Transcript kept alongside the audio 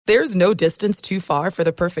There's no distance too far for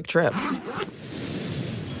the perfect trip.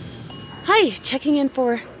 Hi, checking in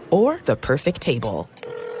for... Or the perfect table.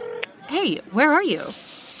 Hey, where are you?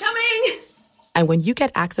 Coming! And when you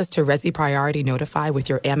get access to Resi Priority Notify with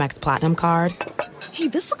your Amex Platinum card... Hey,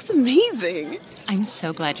 this looks amazing. I'm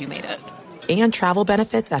so glad you made it. And travel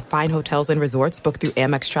benefits at fine hotels and resorts booked through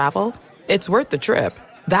Amex Travel, it's worth the trip.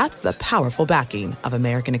 That's the powerful backing of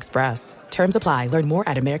American Express. Terms apply. Learn more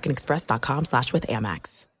at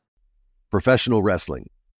americanexpress.com/withAmex. Professional wrestling,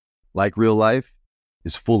 like real life,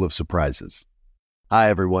 is full of surprises. Hi,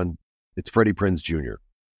 everyone. It's Freddie Prinze Jr.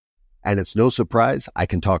 And it's no surprise I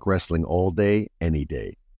can talk wrestling all day, any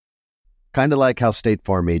day. Kind of like how State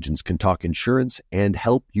Farm agents can talk insurance and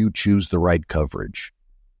help you choose the right coverage.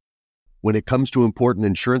 When it comes to important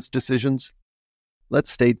insurance decisions, let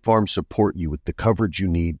State Farm support you with the coverage you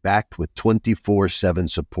need, backed with 24/7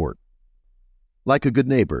 support. Like a good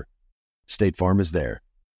neighbor, State Farm is there.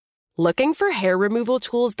 Looking for hair removal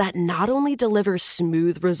tools that not only deliver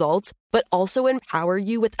smooth results, but also empower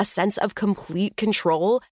you with a sense of complete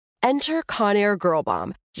control? Enter Conair Girl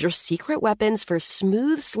Bomb, your secret weapons for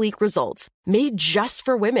smooth, sleek results, made just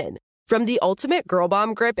for women. From the ultimate Girl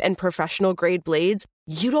Bomb grip and professional-grade blades,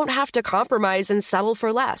 you don't have to compromise and settle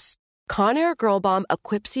for less. Conair Girl Bomb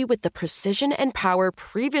equips you with the precision and power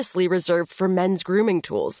previously reserved for men's grooming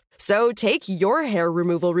tools. So take your hair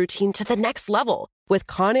removal routine to the next level with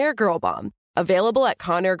Conair Girl Bomb. Available at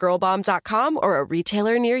ConairGirlBomb.com or a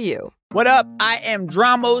retailer near you. What up? I am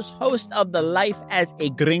Dramos, host of the Life as a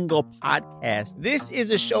Gringo podcast. This is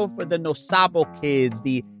a show for the No Sabo kids,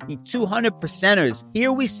 the 200%ers.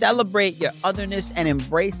 Here we celebrate your otherness and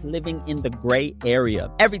embrace living in the gray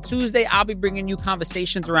area. Every Tuesday, I'll be bringing you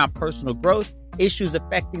conversations around personal growth, issues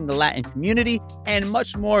affecting the Latin community, and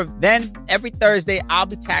much more. Then, every Thursday, I'll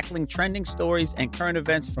be tackling trending stories and current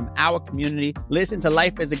events from our community. Listen to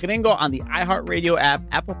Life as a Gringo on the iHeartRadio app,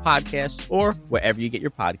 Apple Podcasts, or wherever you get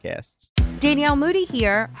your podcasts. Danielle Moody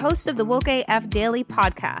here, host of the Woke AF Daily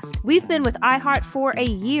podcast. We've been with iHeart for a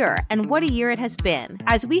year, and what a year it has been.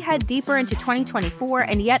 As we head deeper into 2024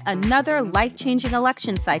 and yet another life-changing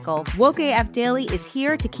election cycle, Woke AF Daily is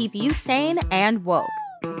here to keep you sane and woke.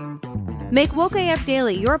 Make Woke AF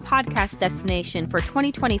Daily your podcast destination for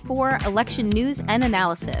 2024 election news and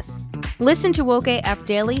analysis. Listen to Woke AF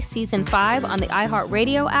Daily Season 5 on the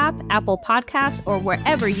iHeartRadio app, Apple Podcasts, or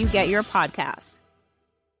wherever you get your podcasts.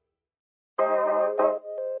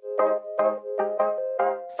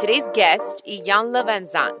 Today's guest, Iyanla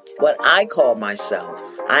Vanzant. What I call myself,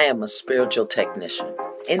 I am a spiritual technician.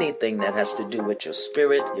 Anything that has to do with your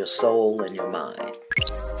spirit, your soul, and your mind.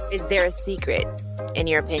 Is there a secret, in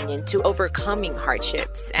your opinion, to overcoming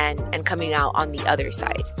hardships and coming out on the other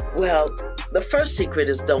side? Well, the first secret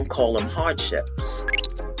is don't call them hardships.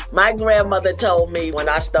 My grandmother told me when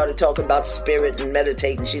I started talking about spirit and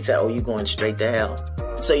meditating, she said, "Oh, you're going straight to hell."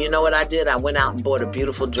 So you know what I did? I went out and bought a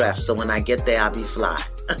beautiful dress. So when I get there, I'll be fly.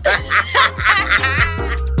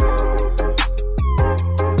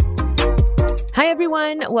 Hi,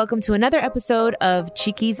 everyone. Welcome to another episode of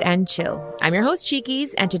Cheekies and Chill. I'm your host,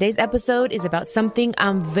 Cheekies, and today's episode is about something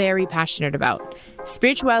I'm very passionate about: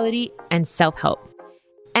 spirituality and self-help.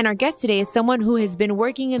 And our guest today is someone who has been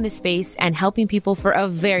working in this space and helping people for a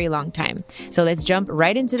very long time. So let's jump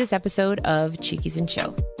right into this episode of Cheekies and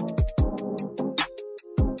Chill.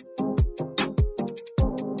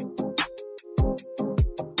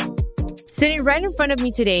 Sitting right in front of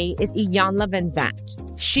me today is Iyanla Vanzant.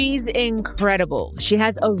 She's incredible. She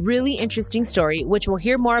has a really interesting story, which we'll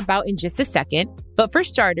hear more about in just a second. But for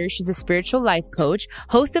starters, she's a spiritual life coach,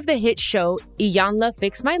 host of the hit show Iyanla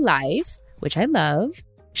Fix My Life, which I love.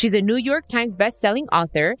 She's a New York Times bestselling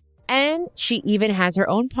author, and she even has her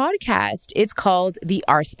own podcast. It's called The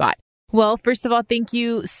R Spot. Well, first of all, thank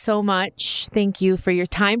you so much. Thank you for your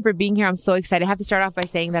time, for being here. I'm so excited. I have to start off by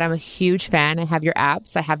saying that I'm a huge fan. I have your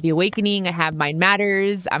apps. I have The Awakening. I have Mind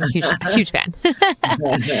Matters. I'm a huge fan.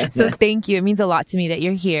 So thank you. It means a lot to me that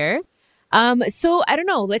you're here. So I don't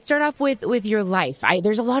know. Let's start off with your life.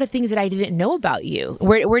 There's a lot of things that I didn't know about you.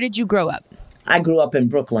 Where did you grow up? I grew up in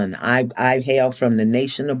Brooklyn. I hail from the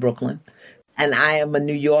nation of Brooklyn, and I am a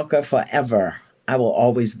New Yorker forever. I will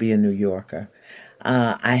always be a New Yorker.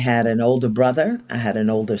 I had an older brother. I had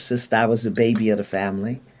an older sister. I was the baby of the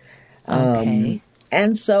family. Okay.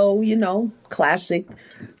 And so, you know, classic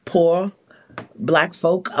poor Black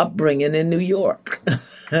folk upbringing in New York.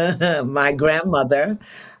 My grandmother,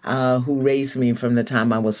 who raised me from the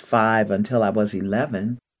time I was 5 until I was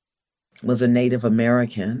 11, was a Native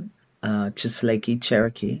American, Chislaki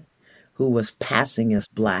Cherokee, who was passing as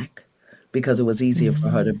Black because it was easier for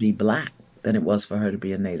her to be Black than it was for her to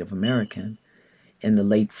be a Native American. in the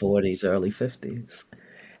late 40s, early 50s.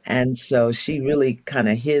 And so she really kind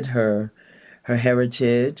of hid her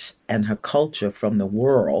heritage and her culture from the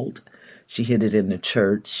world. She hid it in the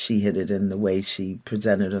church. She hid it in the way she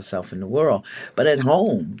presented herself in the world. But at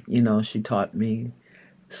home, she taught me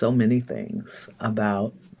so many things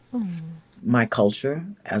about my culture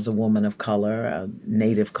as a woman of color,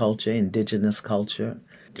 Native culture, indigenous culture.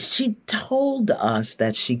 She told us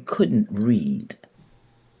that she couldn't read.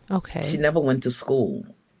 Okay. She never went to school,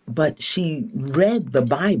 but she read the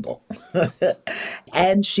Bible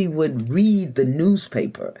and she would read the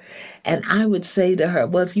newspaper. And I would say to her,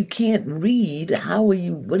 well, if you can't read,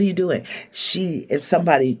 what are you doing? If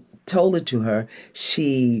somebody told it to her,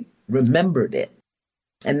 she remembered it.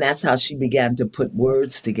 And that's how she began to put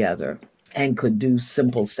words together and could do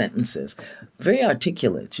simple sentences. Very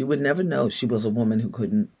articulate. You would never know she was a woman who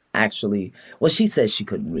couldn't actually, well, she says she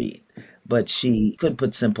couldn't read, but she could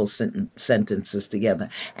put simple sentences together.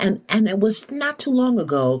 And it was not too long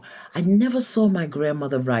ago, I never saw my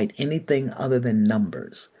grandmother write anything other than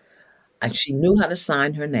numbers. She knew how to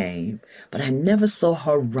sign her name, but I never saw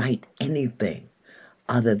her write anything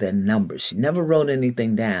other than numbers. She never wrote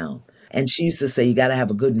anything down. And she used to say, you got to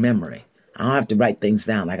have a good memory. I don't have to write things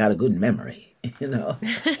down. I got a good memory,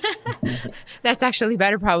 That's actually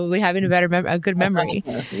better, probably, having a good memory.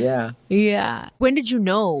 Yeah. Yeah. When did you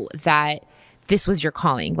know that this was your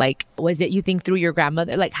calling? Like, was it, you think, through your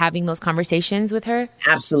grandmother, like having those conversations with her?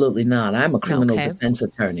 Absolutely not. I'm a criminal defense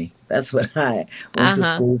attorney. That's what I went to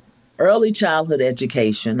school. Early childhood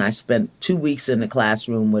education. I spent 2 weeks in the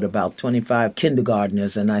classroom with about 25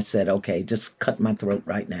 kindergartners, and I said, okay, just cut my throat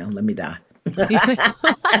right now. Let me die.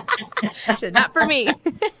 Not for me.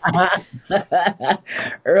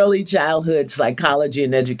 Early childhood psychology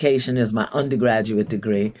and education is my undergraduate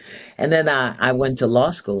degree. And then I went to law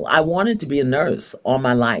school. I wanted to be a nurse all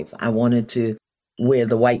my life. I wanted to wear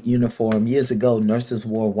the white uniform. Years ago, nurses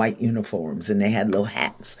wore white uniforms and they had little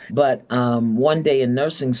hats. But one day in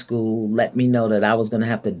nursing school let me know that I was going to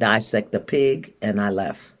have to dissect a pig, and I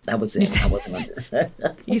left. That was it. I wasn't going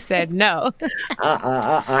to. You said no.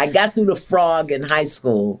 I got through the frog in high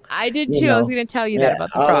school. I did too. I was going to tell you that about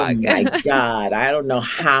the frog. Oh my God. I don't know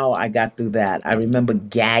how I got through that. I remember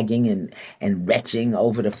gagging and retching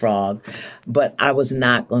over the frog, but I was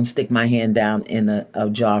not going to stick my hand down in a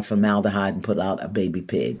jar of formaldehyde and put out a baby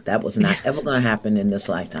pig. That was not ever going to happen in this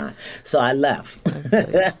lifetime. So I left.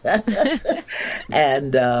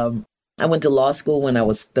 And I went to law school when I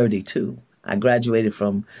was 32. I graduated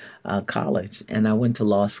from college and I went to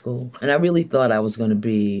law school, and I really thought I was going to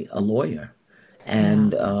be a lawyer.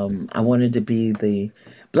 And I wanted to be the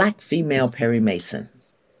Black female Perry Mason,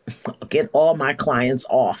 get all my clients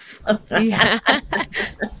off.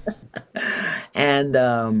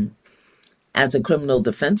 And as a criminal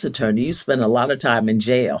defense attorney, you spend a lot of time in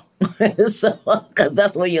jail, because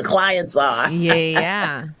that's where your clients are.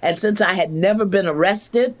 Yeah. And since I had never been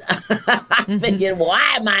arrested, I figured, why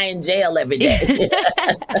am I in jail every day?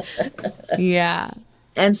 Yeah.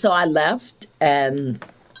 And so I left and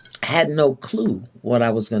had no clue what I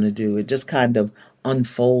was going to do. It just kind of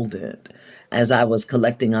unfolded as I was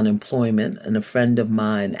collecting unemployment, and a friend of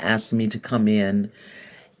mine asked me to come in.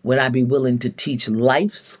 Would I be willing to teach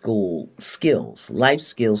life skills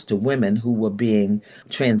to women who were being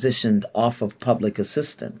transitioned off of public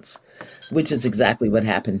assistance, which is exactly what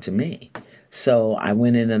happened to me. So I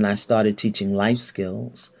went in and I started teaching life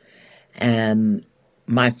skills. And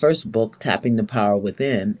my first book, Tapping the Power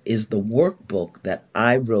Within, is the workbook that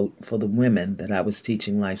I wrote for the women that I was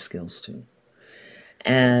teaching life skills to.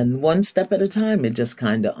 And one step at a time, it just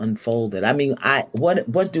kind of unfolded. I mean,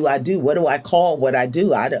 what do I do? What do I call what I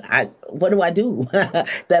do? What do I do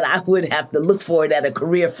that I would have to look for it at a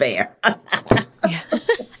career fair?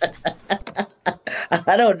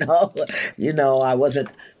 I don't know.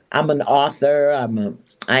 I'm an author.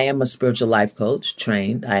 I am a spiritual life coach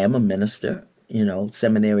trained. I am a minister,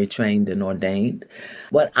 seminary trained and ordained.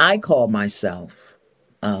 But I call myself,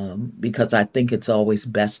 because I think it's always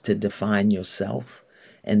best to define yourself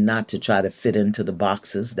and not to try to fit into the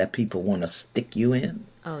boxes that people want to stick you in.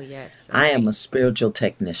 Oh, yes. Okay. I am a spiritual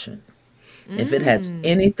technician. If it has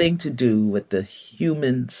anything to do with the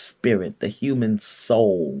human spirit, the human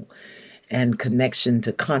soul, and connection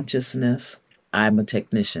to consciousness, I'm a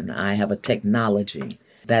technician. I have a technology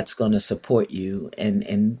that's going to support you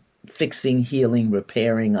in fixing, healing,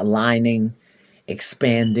 repairing, aligning,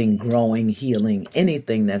 expanding, growing, healing,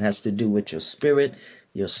 anything that has to do with your spirit,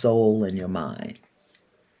 your soul, and your mind.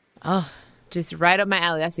 Oh, just right up my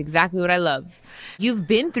alley. That's exactly what I love. You've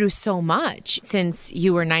been through so much since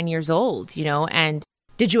you were 9 years old, and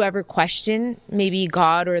Did you ever question maybe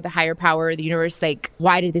God or the higher power or the universe? Like,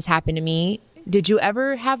 why did this happen to me? Did you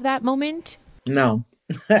ever have that moment? No.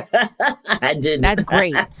 I didn't. That's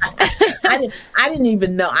great. I didn't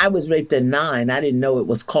even know. I was raped at 9. I didn't know it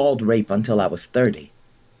was called rape until I was 30.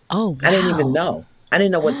 Oh, wow. I didn't even know. I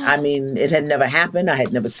didn't know what, it had never happened. I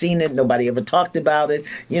had never seen it. Nobody ever talked about it.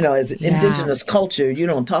 As indigenous culture, you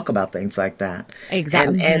don't talk about things like that.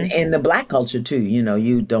 Exactly. And in the Black culture too,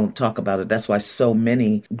 you don't talk about it. That's why so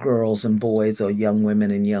many girls and boys or young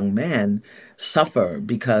women and young men suffer,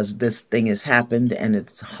 because this thing has happened and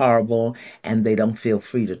it's horrible and they don't feel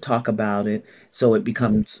free to talk about it. So it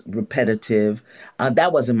becomes repetitive.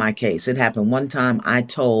 That wasn't my case. It happened one time. I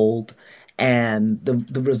told, and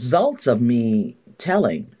the results of me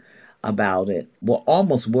telling about it were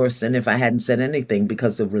almost worse than if I hadn't said anything,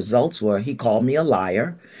 because the results were he called me a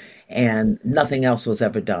liar and nothing else was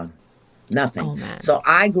ever done. Nothing. Oh, man. So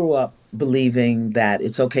I grew up believing that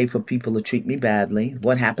it's okay for people to treat me badly.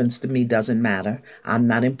 What happens to me doesn't matter. I'm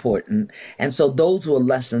not important. And so those were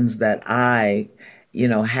lessons that I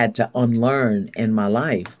had to unlearn in my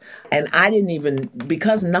life. And I didn't even,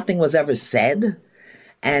 because nothing was ever said.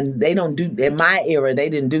 And they don't do, in my era, they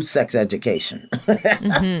didn't do sex education.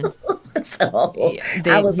 Mm-hmm. So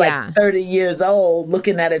I was like 30 years old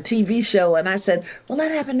looking at a TV show and I said, well,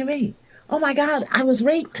 that happened to me. Oh my God, I was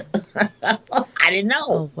raped. I didn't know.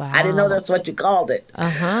 Oh, wow. I didn't know that's what you called it.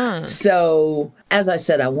 Uh-huh. So as I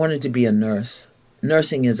said, I wanted to be a nurse.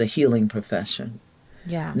 Nursing is a healing profession.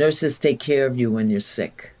 Yeah. Nurses take care of you when you're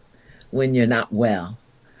sick, when you're not well.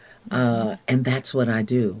 And that's what I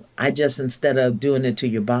do. I just, instead of doing it to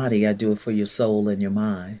your body, I do it for your soul and your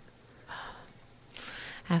mind.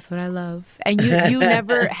 That's what I love. And you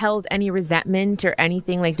never held any resentment or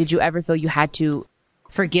anything? Like, did you ever feel you had to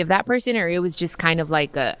forgive that person, or it was just kind of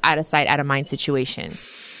like a out of sight, out of mind situation?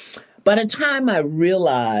 By the time I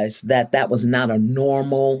realized that that was not a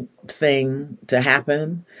normal thing to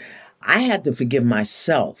happen, I had to forgive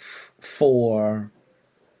myself for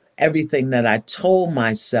everything that I told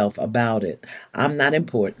myself about it. I'm not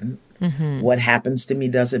important. Mm-hmm. What happens to me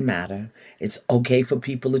doesn't matter. It's okay for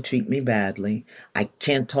people to treat me badly. I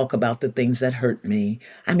can't talk about the things that hurt me.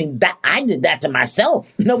 I mean, I did that to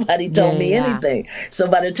myself. Nobody told me anything. So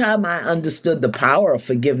by the time I understood the power of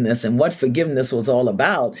forgiveness and what forgiveness was all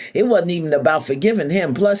about, it wasn't even about forgiving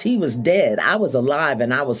him. Plus, he was dead. I was alive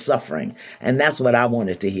and I was suffering. And that's what I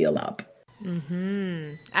wanted to heal up.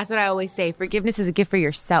 Mm-hmm. That's what I always say. Forgiveness is a gift for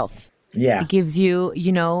yourself. Yeah. It gives you,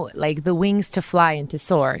 like the wings to fly and to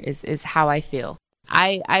soar is how I feel.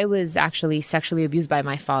 I was actually sexually abused by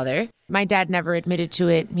my father. My dad never admitted to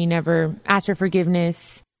it. He never asked for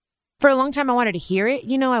forgiveness. For a long time, I wanted to hear it.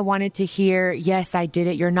 I wanted to hear, yes, I did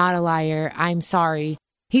it. You're not a liar. I'm sorry.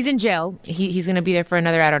 He's in jail. He's going to be there for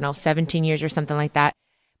another, 17 years or something like that.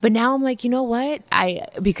 But now I'm like, you know what?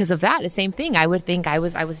 Because of that, the same thing. I would think I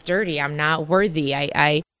was dirty. I'm not worthy.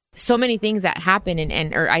 So many things that happen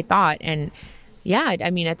or I thought. And yeah, I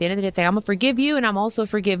mean, at the end of the day, it's like, I'm going to forgive you. And I'm also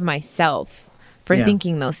forgive myself for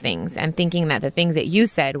thinking those things and thinking that the things that you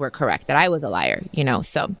said were correct, that I was a liar,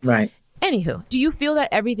 so. Right. Anywho, do you feel that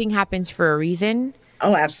everything happens for a reason?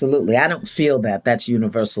 Oh, absolutely. I don't feel that. That's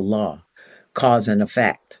universal law, cause and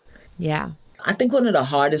effect. Yeah. I think one of the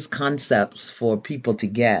hardest concepts for people to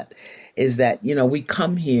get is that, we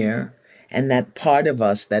come here and that part of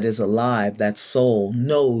us that is alive, that soul,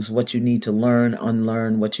 knows what you need to learn,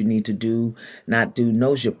 unlearn, what you need to do, not do,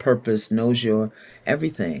 knows your purpose, knows your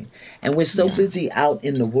everything. And we're so busy out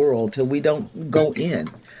in the world till we don't go in.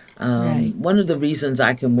 Right. One of the reasons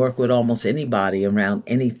I can work with almost anybody around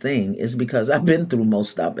anything is because I've been through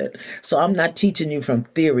most of it. So I'm not teaching you from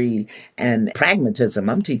theory and pragmatism.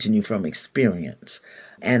 I'm teaching you from experience.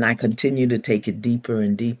 And I continue to take it deeper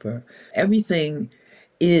and deeper. Everything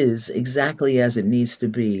is exactly as it needs to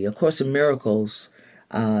be. A Course in Miracles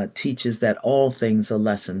teaches that all things are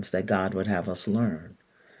lessons that God would have us learn.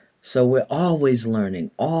 So we're always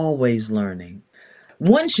learning, always learning.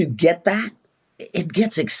 Once you get that, it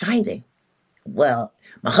gets exciting. Well,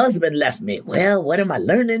 my husband left me. Well, what am I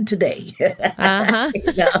learning today? Uh-huh.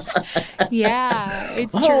 Yeah,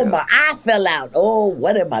 it's true. Oh, my eye fell out. Oh,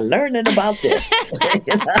 what am I learning about this?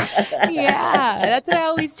 Yeah, that's what I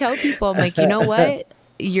always tell people. I'm like, you know what?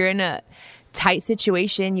 You're in a tight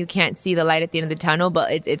situation. You can't see the light at the end of the tunnel,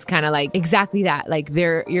 but it's kind of like exactly that. Like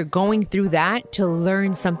you're going through that to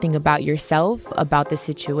learn something about yourself, about the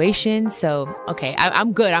situation. So, okay,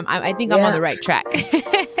 I'm good. I think I'm on the right track.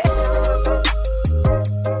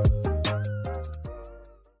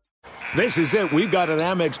 This is it. We've got an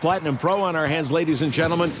Amex Platinum Pro on our hands, ladies and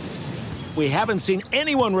gentlemen. We haven't seen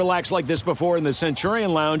anyone relax like this before in the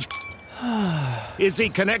Centurion Lounge. Is he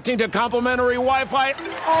connecting to complimentary Wi-Fi?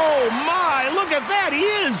 Oh, my! Look at that! He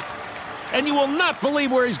is! And you will not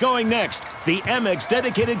believe where he's going next. The Amex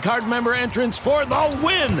dedicated card member entrance for the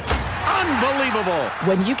win! Unbelievable!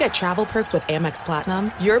 When you get travel perks with Amex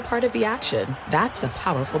Platinum, you're part of the action. That's the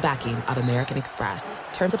powerful backing of American Express.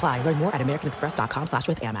 Terms apply. Learn more at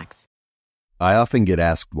americanexpress.com/withAmex. I often get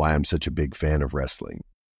asked why I'm such a big fan of wrestling.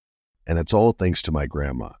 And it's all thanks to my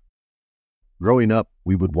grandma. Growing up,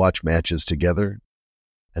 we would watch matches together,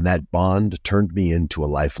 and that bond turned me into a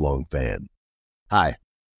lifelong fan. Hi,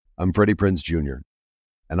 I'm Freddie Prinze Jr.,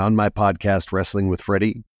 and on my podcast, Wrestling with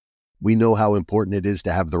Freddie, we know how important it is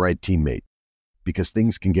to have the right teammate, because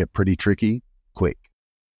things can get pretty tricky quick.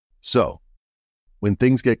 So, when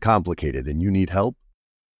things get complicated and you need help,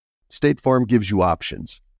 State Farm gives you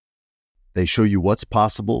options. They show you what's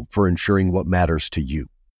possible for ensuring what matters to you.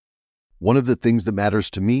 One of the things that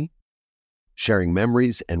matters to me, sharing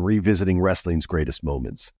memories and revisiting wrestling's greatest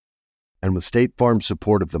moments. And with State Farm's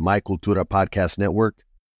support of the My Cultura Podcast Network,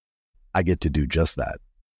 I get to do just that.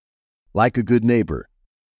 Like a good neighbor,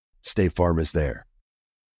 State Farm is there.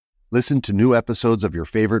 Listen to new episodes of your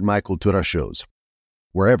favorite My Cultura shows,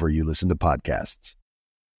 wherever you listen to podcasts.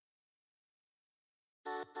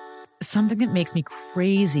 Something that makes me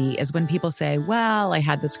crazy is when people say, well, I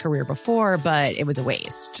had this career before, but it was a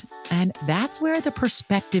waste. And that's where the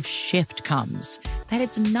perspective shift comes, that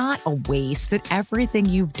it's not a waste, that everything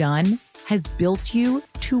you've done has built you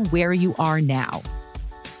to where you are now.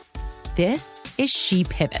 This is She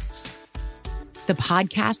Pivots, the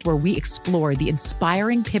podcast where we explore the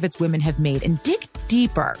inspiring pivots women have made and dig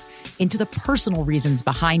deeper into the personal reasons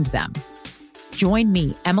behind them. Join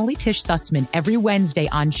me, Emily Tish Sussman, every Wednesday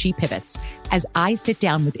on She Pivots as I sit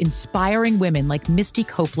down with inspiring women like Misty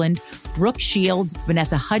Copeland, Brooke Shields,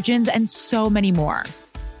 Vanessa Hudgens, and so many more.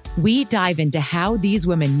 We dive into how these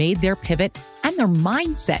women made their pivot and their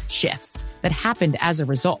mindset shifts that happened as a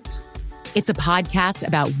result. It's a podcast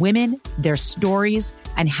about women, their stories,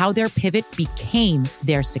 and how their pivot became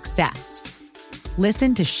their success.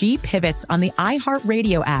 Listen to She Pivots on the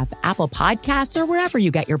iHeartRadio app, Apple Podcasts, or wherever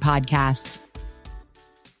you get your podcasts.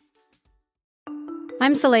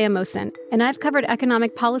 I'm Saleha Mohsen, and I've covered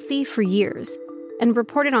economic policy for years and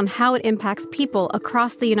reported on how it impacts people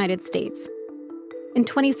across the United States. In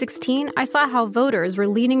 2016, I saw how voters were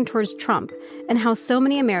leaning towards Trump and how so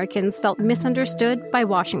many Americans felt misunderstood by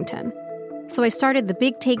Washington. So I started the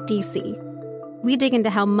Big Take DC. We dig into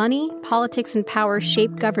how money, politics, and power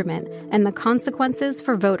shape government and the consequences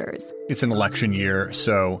for voters. It's an election year,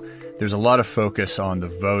 so there's a lot of focus on the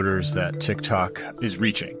voters that TikTok is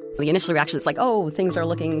reaching. The initial reaction is like, oh, things are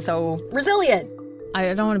looking so resilient.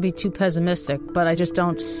 I don't want to be too pessimistic, but I just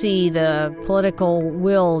don't see the political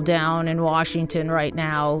will down in Washington right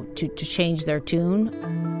now to change their tune.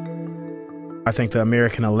 I think the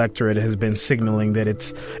American electorate has been signaling that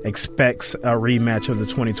it expects a rematch of the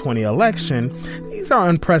 2020 election. These are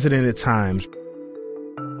unprecedented times.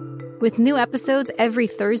 With new episodes every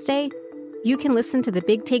Thursday, you can listen to the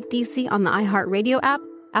Big Take DC on the iHeartRadio app,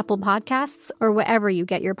 Apple Podcasts, or wherever you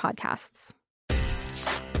get your podcasts.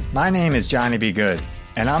 My name is Johnny B. Good,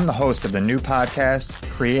 and I'm the host of the new podcast,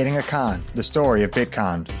 Creating a Con, the story of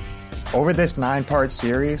Bitcoin. Over this 9-part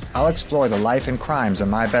series, I'll explore the life and crimes of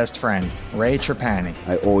my best friend, Ray Trapani.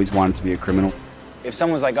 I always wanted to be a criminal. If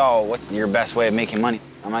someone's like, oh, what's your best way of making money?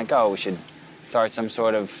 I'm like, oh, we should start some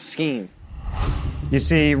sort of scheme. You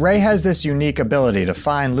see, Ray has this unique ability to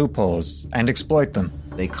find loopholes and exploit them.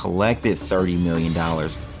 They collected $30 million.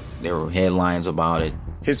 There were headlines about it.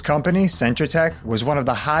 His company, Centratech, was one of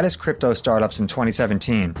the hottest crypto startups in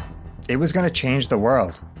 2017. It was going to change the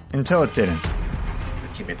world, until it didn't. I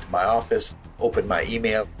came into my office, opened my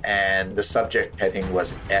email, and the subject heading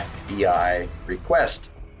was FBI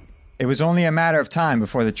request. It was only a matter of time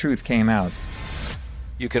before the truth came out.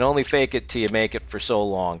 You can only fake it till you make it for so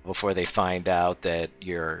long before they find out that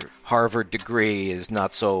your Harvard degree is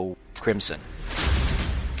not so crimson.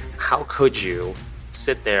 How could you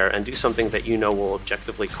sit there and do something that you know will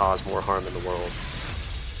objectively cause more harm in the world?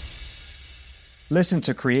 Listen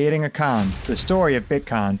to Creating a Con, the story of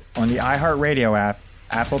Bitcoin, on the iHeartRadio app,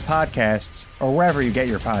 Apple Podcasts, or wherever you get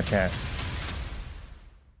your podcasts.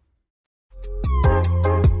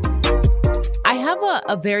 I have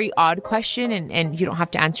a very odd question, and you don't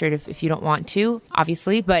have to answer it if you don't want to,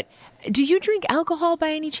 obviously, but do you drink alcohol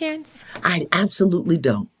by any chance? I absolutely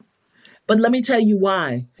don't. But let me tell you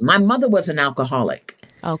why. My mother was an alcoholic.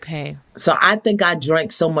 Okay. So I think I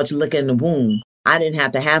drank so much liquor in the womb I didn't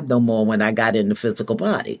have to have no more when I got in the physical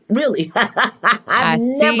body. Really. I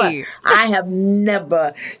have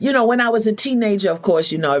never, when I was a teenager, of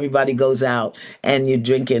course, everybody goes out and you're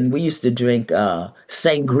drinking. We used to drink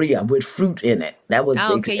sangria with fruit in it. That was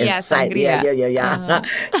sangria. Yeah.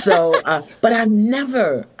 So, but I've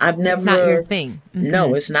never. It's not your thing. Mm-hmm.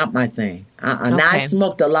 No, it's not my thing. Now I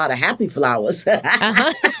smoked a lot of Happy Flowers.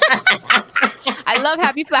 I love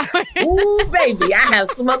Happy Flowers. Ooh, baby, I have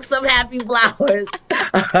smoked some Happy Flowers.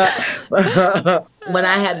 When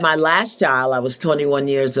I had my last child, I was 21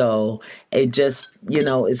 years old. It just,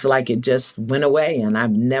 it's like it just went away, and I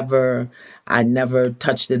never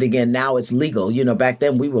touched it again. Now it's legal. Back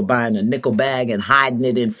then we were buying a nickel bag and hiding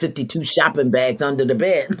it in 52 shopping bags under the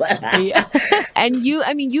bed. Yeah. And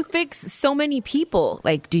you fix so many people.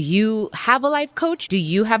 Like, do you have a life coach? Do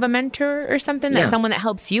you have a mentor or something someone that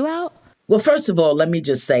helps you out? Well, first of all, let me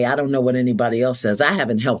just say, I don't know what anybody else says. I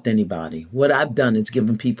haven't helped anybody. What I've done is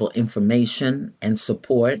given people information and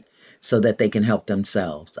support so that they can help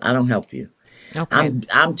themselves. I don't help you. Okay.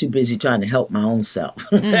 I'm too busy trying to help my own self.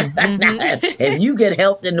 Mm-hmm. If you get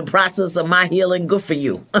helped in the process of my healing, good for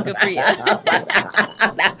you. Good for you.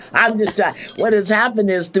 I'm just trying. What has happened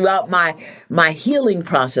is throughout my healing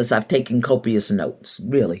process, I've taken copious notes,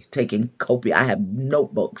 really I have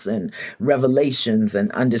notebooks and revelations and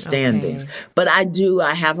understandings. Okay. But I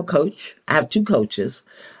have a coach. I have two coaches.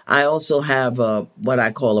 I also have what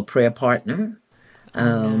I call a prayer partner.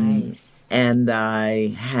 Nice. And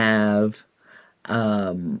I have...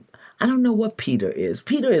 I don't know what Peter is.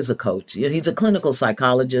 Peter is a coach. He's a clinical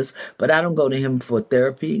psychologist, but I don't go to him for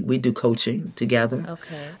therapy. We do coaching together.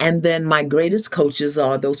 Okay. And then my greatest coaches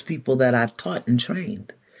are those people that I've taught and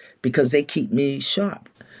trained because they keep me sharp.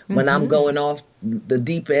 When I'm going off the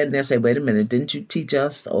deep end, they say, wait a minute, didn't you teach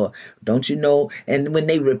us? Or don't you know? And when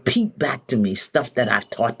they repeat back to me stuff that I've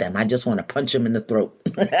taught them, I just want to punch them in the throat.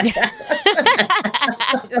 I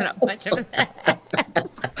just want to punch them in the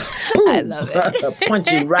I love it.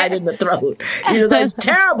 Punch you right in the throat. That's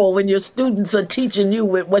terrible when your students are teaching you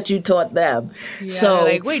with what you taught them. Yeah, so,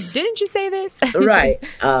 like, wait, didn't you say this? Right.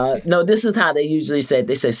 No, this is how they usually say it.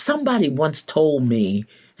 They say, somebody once told me.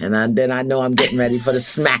 And then I know I'm getting ready for the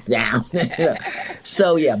smackdown.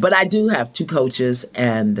 So, yeah. But I do have two coaches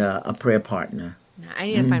and a prayer partner. I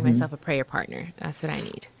need to find myself a prayer partner. That's what I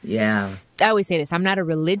need. Yeah. I always say this. I'm not a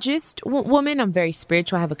religious woman. I'm very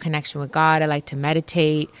spiritual. I have a connection with God. I like to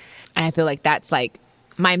meditate. And I feel like that's like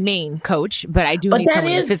my main coach. But I do need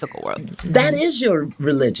someone in the physical world. That is your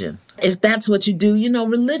religion. If that's what you do,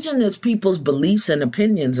 religion is people's beliefs and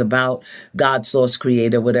opinions about God, source,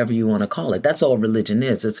 creator, whatever you want to call it. That's all religion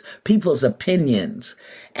is. It's people's opinions.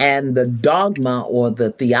 And the dogma or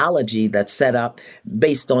the theology that's set up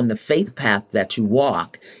based on the faith path that you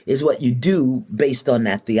walk is what you do based on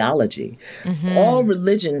that theology. Mm-hmm. All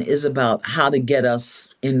religion is about how to get us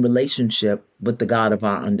in relationship with the God of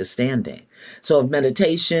our understanding. So if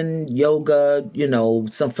meditation, yoga,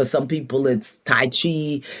 for some people it's Tai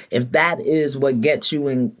Chi, if that is what gets you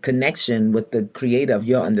in connection with the creator of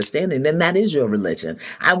your understanding, then that is your religion.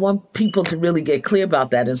 I want people to really get clear about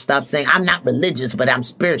that and stop saying, I'm not religious, but I'm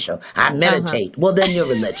spiritual. I meditate. Well, then you're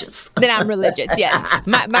religious. Then I'm religious, yes.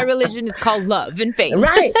 My religion is called love and faith.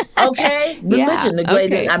 Right. Okay. Religion,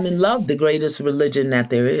 love, the greatest religion that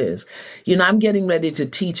there is. I'm getting ready to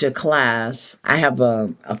teach a class. I have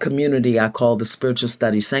a community I call the Spiritual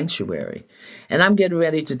Study Sanctuary. And I'm getting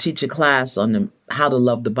ready to teach a class on how to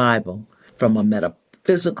love the Bible from a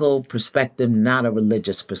metaphysical perspective, not a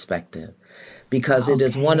religious perspective. Because it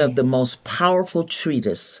is one of the most powerful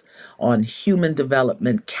treatises on human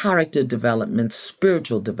development, character development,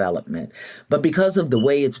 spiritual development. But because of the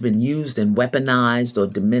way it's been used and weaponized or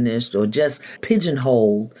diminished or just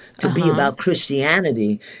pigeonholed to be about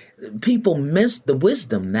Christianity, people miss the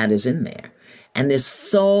wisdom that is in there. And there's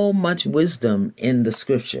so much wisdom in the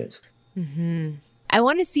scriptures. Mm-hmm. I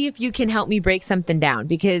want to see if you can help me break something down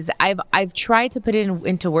because I've tried to put it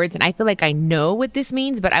into words and I feel like I know what this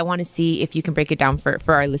means, but I want to see if you can break it down for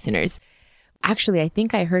our listeners. Actually, I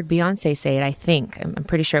think I heard Beyonce say it. I'm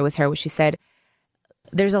pretty sure it was her, where she said,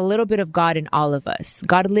 there's a little bit of God in all of us.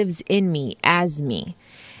 God lives in me as me.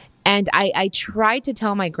 And I tried to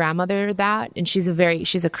tell my grandmother that, and she's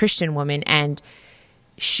a Christian woman, and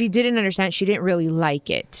she didn't understand. She didn't really like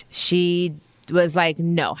it. She was like,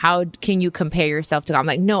 no, how can you compare yourself to God? I'm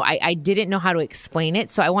like, no, I didn't know how to explain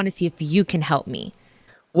it. So I want to see if you can help me.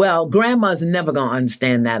 Well, grandma's never going to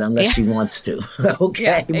understand that unless she wants to. Okay.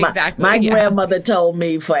 Yeah, exactly. My grandmother told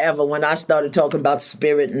me forever when I started talking about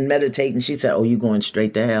spirit and meditating, she said, oh, you're going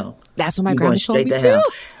straight to hell. That's what my grandma told me too.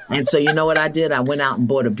 And so you know what I did? I went out and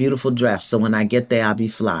bought a beautiful dress. So when I get there, I'll be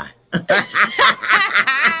fly.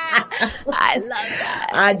 I love that.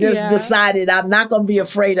 I just decided I'm not going to be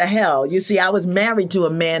afraid of hell. You see, I was married to a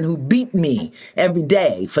man who beat me every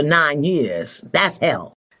day for 9 years. That's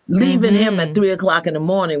hell. Leaving him at 3 o'clock in the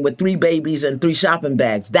morning with 3 babies and 3 shopping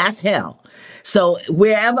bags. That's hell. So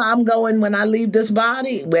wherever I'm going when I leave this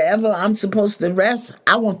body, wherever I'm supposed to rest,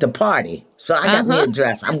 I want to party. So I got me a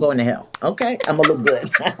dress. I'm going to hell. Okay? I'm going to look good.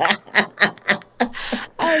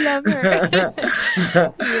 I love her.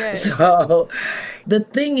 Yes. So the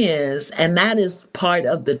thing is, and that is part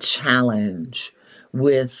of the challenge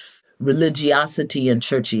with religiosity and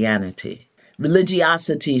churchianity.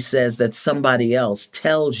 Religiosity says that somebody else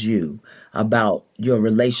tells you about your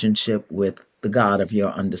relationship with the God of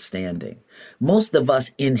your understanding. Most of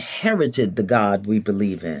us inherited the God we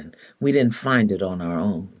believe in. We didn't find it on our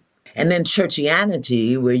own. And then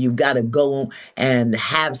churchianity, where you've got to go and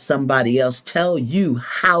have somebody else tell you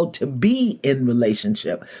how to be in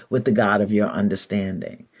relationship with the God of your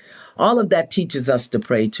understanding. All of that teaches us to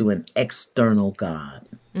pray to an external God.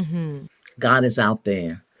 Mm-hmm. God is out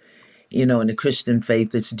there. You know, in the Christian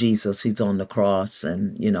faith, it's Jesus. He's on the cross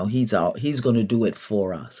and, you know, he's going to do it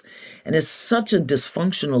for us. And it's such a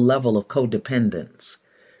dysfunctional level of codependence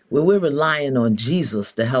where we're relying on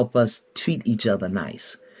Jesus to help us treat each other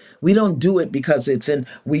nice. We don't do it because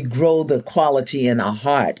we grow the quality in our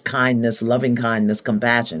heart, kindness, loving kindness,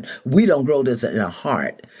 compassion. We don't grow this in our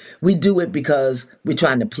heart. We do it because we're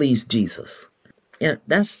trying to please Jesus. Yeah,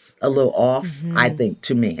 that's a little off, I think,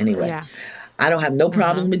 to me anyway. Yeah. I don't have no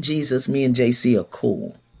problem with Jesus. Me and JC are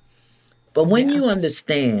cool. But when you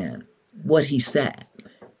understand what he said,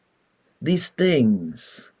 these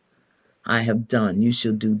things I have done, you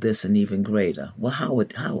shall do this and even greater. Well, how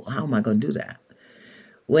am I going to do that?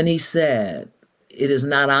 When he said, it is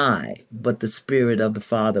not I, but the Spirit of the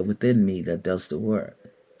Father within me that does the work.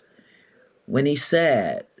 When he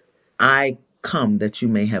said, I come that you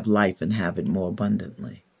may have life and have it more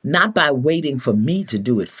abundantly. Not by waiting for me to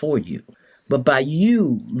do it for you, but by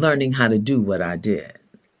you learning how to do what I did.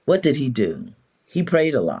 What did he do? He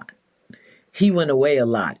prayed a lot. He went away a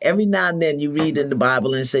lot. Every now and then you read in the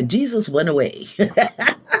Bible and say, Jesus went away.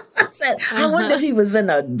 I said, I wonder if he was in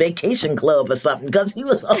a vacation club or something, because he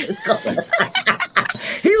was always going.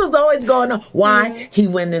 He was always going. Why? He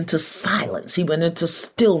went into silence. He went into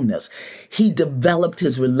stillness. He developed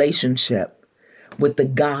his relationship with the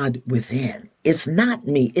God within. It's not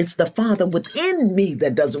me. It's the Father within me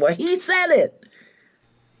that does the work. He said it.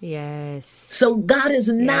 Yes. So God is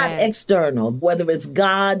not external, whether it's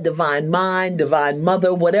God, divine mind, divine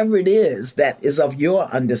mother, whatever it is that is of your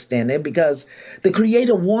understanding, because the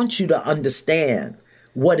Creator wants you to understand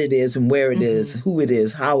what it is and where it is, who it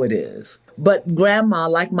is, how it is. But grandma,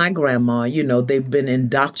 like my grandma, you know, they've been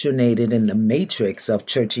indoctrinated in the matrix of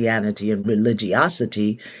churchianity and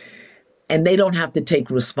religiosity, and they don't have to take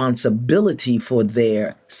responsibility for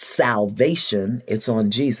their salvation. It's on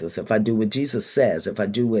Jesus. If I do what Jesus says, if I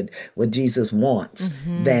do what Jesus wants,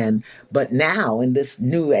 then, but now in this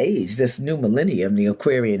new age, this new millennium, the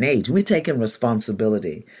Aquarian age, we're taking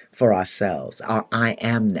responsibility for ourselves, our I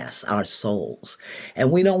amness, our souls.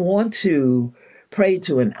 And we don't want to pray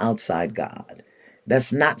to an outside God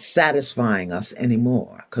that's not satisfying us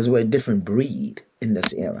anymore, because we're a different breed in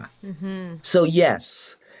this era. So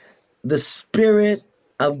yes, the Spirit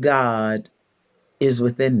of God is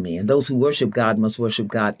within me, and those who worship God must worship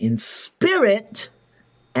God in spirit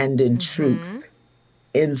and in truth.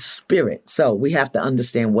 In spirit. So we have to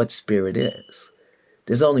understand what spirit is.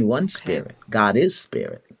 There's only one spirit. God is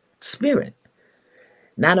spirit. Spirit.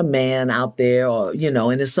 Not a man out there, or, you know,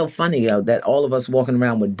 and it's so funny that all of us walking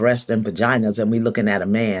around with breasts and vaginas and we looking at a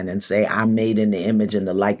man and say, I'm made in the image and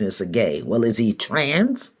the likeness of gay. Well, is he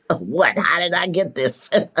trans? What? How did I get this?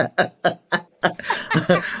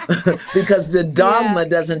 Because the dogma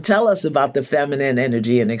doesn't tell us about the feminine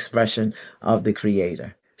energy and expression of the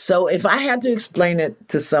Creator. So if I had to explain it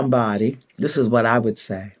to somebody, this is what I would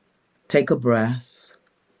say. Take a breath,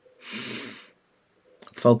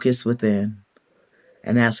 focus within,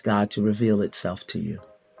 and ask God to reveal itself to you.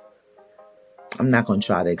 I'm not going to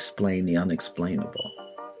try to explain the unexplainable.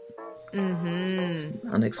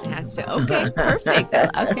 Unexplainable. Okay, perfect.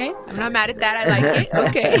 Okay, I'm not mad at that. I like it.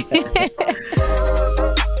 Okay.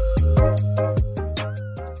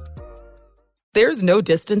 There's no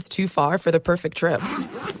distance too far for the perfect trip.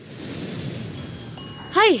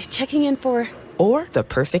 Hi, checking in for... Or the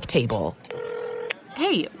perfect table.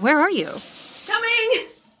 Hey, where are you? Coming!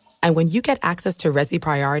 And when you get access to Resi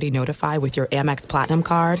Priority Notify with your Amex Platinum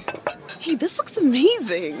card... Hey, this looks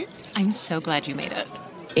amazing. I'm so glad you made it.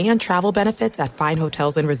 And travel benefits at fine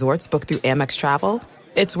hotels and resorts booked through Amex Travel,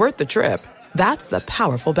 it's worth the trip. That's the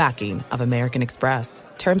powerful backing of American Express.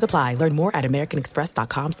 Terms apply. Learn more at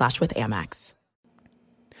americanexpress.com/withAmex.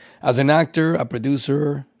 As an actor, a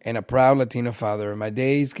producer, and a proud Latino father, my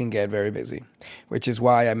days can get very busy, which is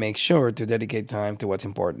why I make sure to dedicate time to what's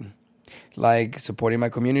important, like supporting my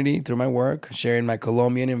community through my work, sharing my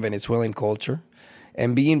Colombian and Venezuelan culture,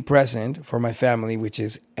 and being present for my family, which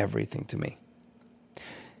is everything to me.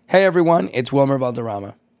 Hey everyone, it's Wilmer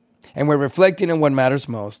Valderrama, and we're reflecting on what matters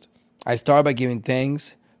most. I start by giving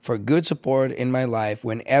thanks for good support in my life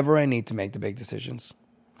whenever I need to make the big decisions.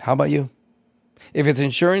 How about you? If it's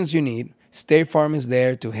insurance you need, State Farm is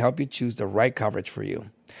there to help you choose the right coverage for you.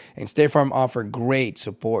 And State Farm offers great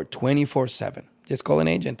support 24/7. Just call an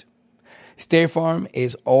agent. State Farm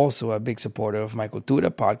is also a big supporter of my Cultura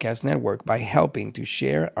podcast network by helping to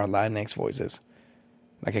share our Latinx voices.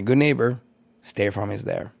 Like a good neighbor, State Farm is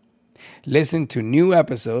there. Listen to new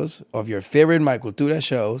episodes of your favorite My Cultura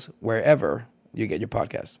shows wherever you get your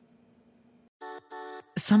podcasts.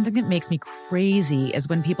 Something that makes me crazy is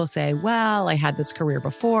when people say, well, I had this career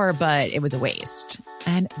before, but it was a waste.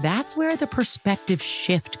 And that's where the perspective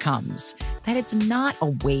shift comes, that it's not a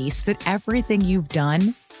waste, that everything you've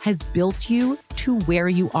done has built you to where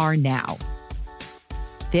you are now.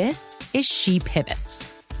 This is She Pivots,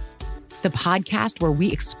 the podcast where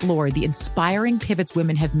we explore the inspiring pivots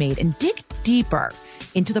women have made and dig deeper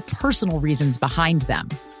into the personal reasons behind them.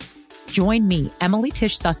 Join me, Emily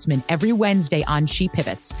Tish Sussman, every Wednesday on She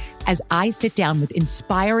Pivots as I sit down with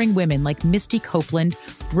inspiring women like Misty Copeland,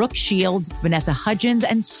 Brooke Shields, Vanessa Hudgens,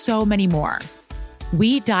 and so many more.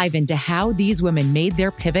 We dive into how these women made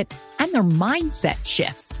their pivot and their mindset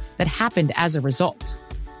shifts that happened as a result.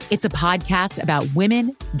 It's a podcast about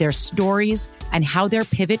women, their stories, and how their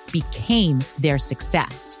pivot became their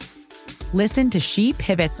success. Listen to She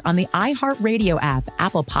Pivots on the iHeartRadio app,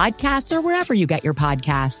 Apple Podcasts, or wherever you get your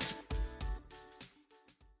podcasts.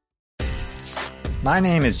 My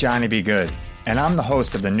name is Johnny B. Good, and I'm the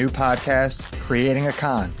host of the new podcast, Creating a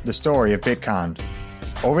Con, the story of Bitcon.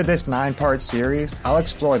 Over this 9-part series, I'll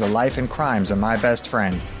explore the life and crimes of my best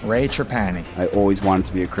friend, Ray Trapani. I always wanted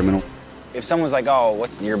to be a criminal. If someone's like, oh,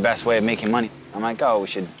 what's your best way of making money? I'm like, oh, we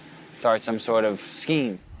should start some sort of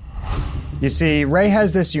scheme. You see, Ray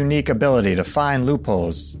has this unique ability to find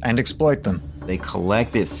loopholes and exploit them. They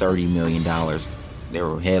collected $30 million. There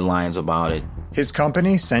were headlines about it. His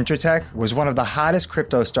company, Centratech, was one of the hottest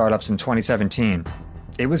crypto startups in 2017.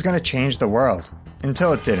 It was going to change the world,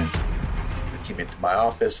 until it didn't. I came into my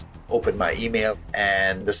office, opened my email,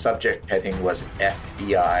 and the subject heading was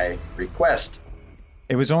FBI request.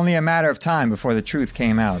 It was only a matter of time before the truth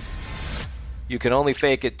came out. You can only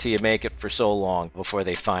fake it till you make it for so long before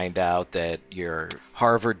they find out that your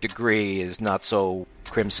Harvard degree is not so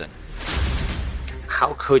crimson.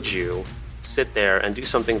 How could you sit there and do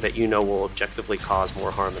something that you know will objectively cause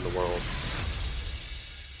more harm in the world?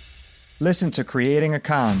 Listen to Creating a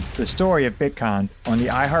Con, the story of Bitcon, on the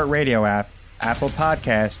iHeartRadio app, Apple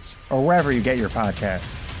Podcasts, or wherever you get your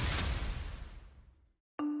podcasts.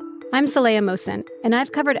 I'm Saleha Mohsin, and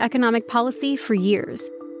I've covered economic policy for years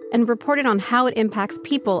and reported on how it impacts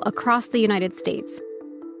people across the United States.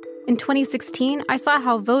 In 2016, I saw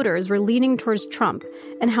how voters were leaning towards Trump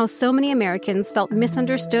and how so many Americans felt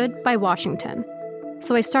misunderstood by Washington.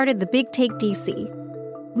 So I started The Big Take DC.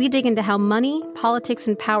 We dig into how money, politics,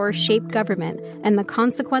 and power shape government and the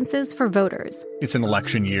consequences for voters. It's an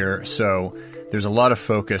election year, so there's a lot of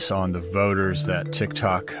focus on the voters that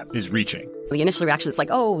TikTok is reaching. The initial reaction is like,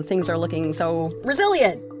 oh, things are looking so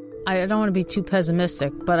resilient. I don't want to be too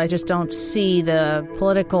pessimistic, but I just don't see the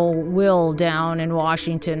political will down in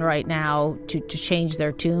Washington right now to change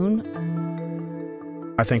their tune.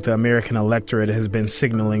 I think the American electorate has been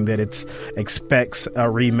signaling that it expects a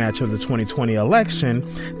rematch of the 2020 election.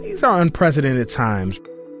 These are unprecedented times.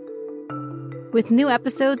 With new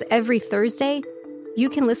episodes every Thursday, you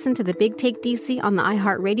can listen to The Big Take DC on the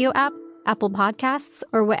iHeartRadio app, Apple Podcasts,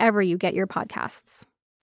 or wherever you get your podcasts.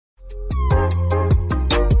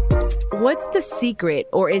 What's the secret,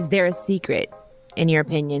 or is there a secret, in your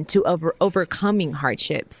opinion, to overcoming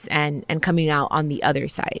hardships and coming out on the other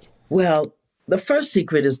side? Well, the first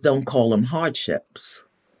secret is don't call them hardships.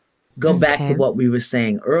 Go back to what we were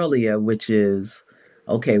saying earlier, which is,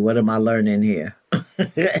 okay, what am I learning here?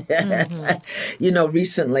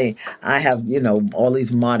 Recently I have, all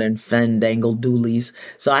these modern fandangle doolies.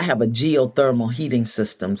 So I have a geothermal heating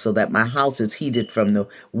system so that my house is heated from the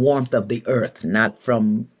warmth of the earth, not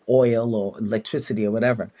from oil or electricity or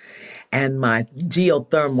whatever. And my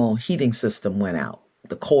geothermal heating system went out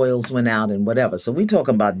the coils went out and whatever. So we're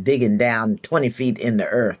talking about digging down 20 feet in the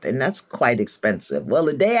earth, and that's quite expensive. Well,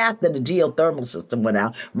 the day after the geothermal system went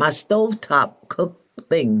out, my stovetop cook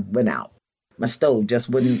thing went out. My stove just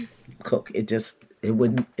wouldn't cook. It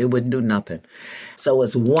wouldn't do nothing. So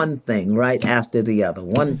it's one thing right after the other,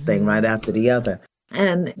 one thing right after the other.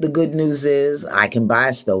 And the good news is I can buy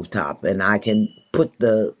a stovetop and I can put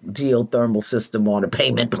the geothermal system on a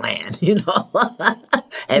payment plan,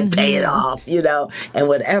 and pay it off, and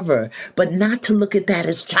whatever. But not to look at that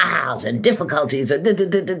as trials and difficulties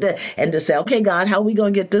and to say, okay, God, how are we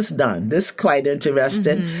going to get this done? This is quite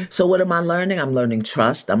interesting. So what am I learning? I'm learning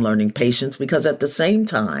trust. I'm learning patience, because at the same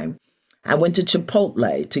time, I went to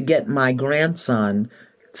Chipotle to get my grandson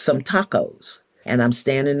some tacos. And I'm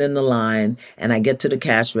standing in the line, and I get to the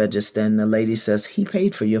cash register, and the lady says, he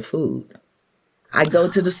paid for your food. I go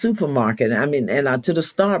to the supermarket, to the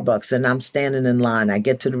Starbucks, and I'm standing in line. I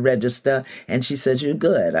get to the register, and she says, you're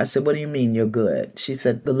good. I said, what do you mean you're good? She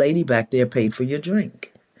said, the lady back there paid for your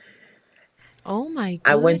drink. Oh, my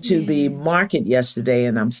goodness. I went to the market yesterday,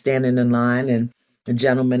 and I'm standing in line, and the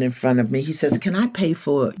gentleman in front of me, he says, can I pay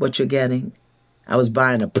for what you're getting? I was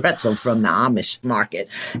buying a pretzel from the Amish market.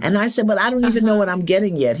 And I said, but I don't even know what I'm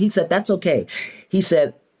getting yet. He said, that's okay. He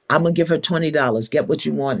said, I'm going to give her $20. Get what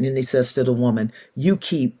you want. And then he says to the woman, you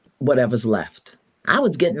keep whatever's left. I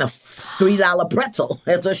was getting a $3 pretzel.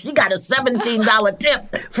 And so she got a $17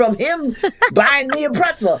 tip from him buying me a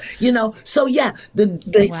pretzel, So yeah,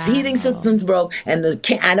 the heating system's broke, and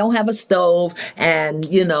I don't have a stove, and,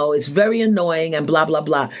 it's very annoying and blah, blah,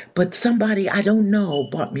 blah. But somebody I don't know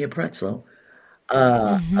bought me a pretzel.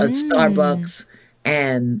 A Starbucks,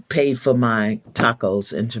 and paid for my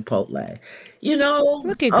tacos in Chipotle.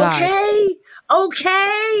 Look at God.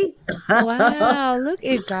 Okay. Wow, look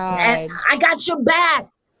at God. And I got your back.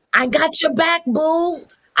 I got your back, boo.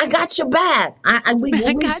 I got your back. I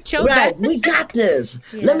got your back. We got this.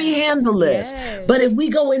 Yeah. Let me handle this. Yes. But if we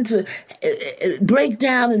go into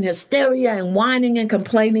breakdown and hysteria and whining and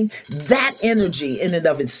complaining, that energy in and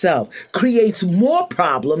of itself creates more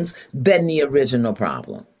problems than the original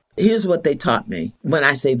problem. Here's what they taught me. When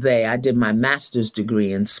I say they, I did my master's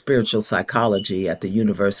degree in spiritual psychology at the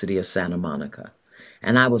University of Santa Monica.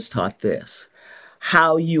 And I was taught this: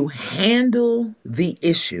 how you handle the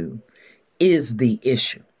issue is the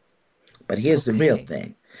issue. But here's the real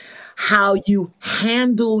thing. How you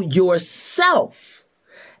handle yourself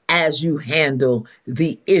as you handle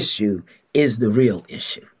the issue is the real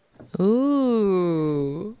issue.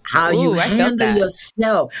 Ooh. How you handle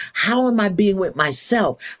yourself. How am I being with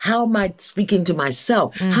myself? How am I speaking to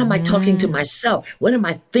myself? How am I talking to myself? What am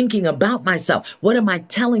I thinking about myself? What am I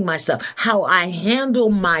telling myself? How I handle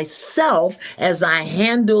myself as I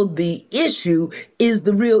handle the issue is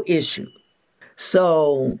the real issue.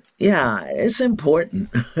 So, yeah, it's important.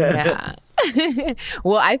 Yeah.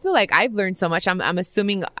 Well, I feel like I've learned so much. I'm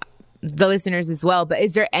assuming the listeners as well. But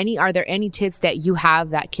are there any tips that you have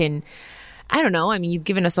that can, I don't know, you've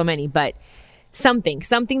given us so many, but something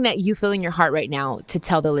that you feel in your heart right now to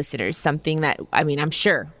tell the listeners, something that, I'm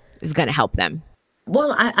sure is going to help them?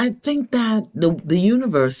 Well, I think that the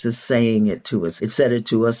universe is saying it to us. It said it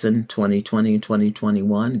to us in 2020 and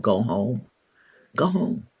 2021. Go home. Go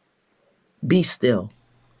home. Be still.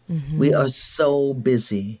 We are so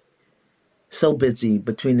busy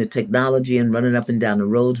between the technology and running up and down the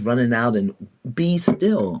roads, running out, and be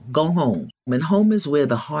still. Go home. And home is where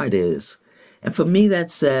the heart is. And for me, that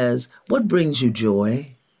says, what brings you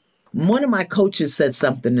joy? One of my coaches said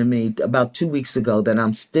something to me about 2 weeks ago that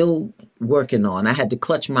I'm still working on. I had to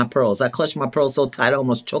clutch my pearls. I clutched my pearls so tight, I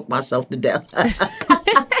almost choked myself to death.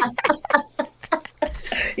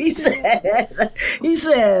 He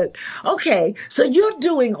said, okay, so you're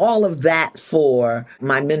doing all of that for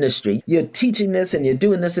my ministry. You're teaching this and you're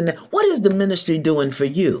doing this and that. What is the ministry doing for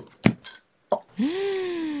you?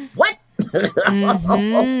 What?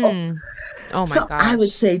 Oh, my gosh. I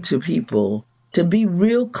would say to people to be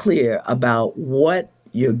real clear about what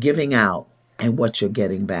you're giving out and what you're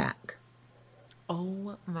getting back.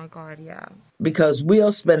 Oh, my God, yeah. Because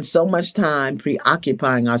we'll spend so much time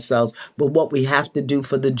preoccupying ourselves with what we have to do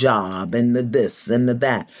for the job and the this and the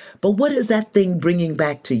that. But what is that thing bringing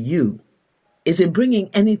back to you? Is it bringing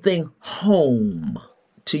anything home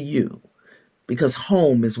to you? Because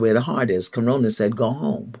home is where the heart is. Corona said, go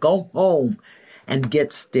home. Go home and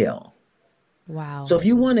get still. Wow. So if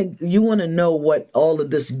you want to know what all of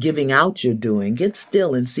this giving out you're doing, get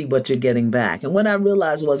still and see what you're getting back. And what I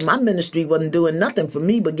realized was my ministry wasn't doing nothing for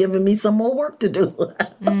me but giving me some more work to do.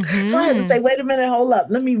 So I had to say, wait a minute, hold up.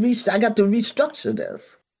 I got to restructure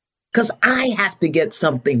this. Because I have to get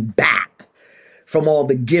something back from all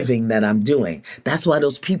the giving that I'm doing. That's why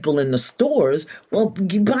those people in the stores,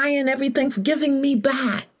 buying everything, giving me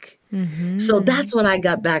back. Mm-hmm. So that's what I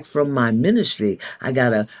got back from my ministry. I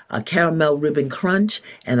got a caramel ribbon crunch,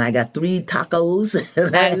 and I got 3 tacos,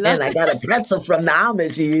 and I got a pretzel from the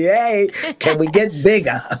Amish. Yay! Can we get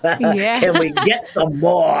bigger? Yeah. Can we get some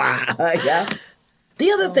more? Yeah.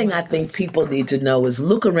 The other thing I think people need to know is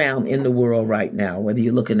look around in the world right now, whether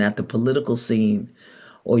you're looking at the political scene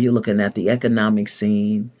or you're looking at the economic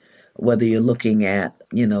scene, whether you're looking at,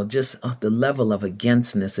 just the level of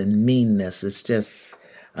againstness and meanness is just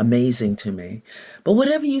amazing to me. But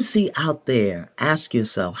whatever you see out there, ask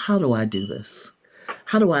yourself, how do I do this?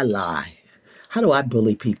 How do I lie? How do I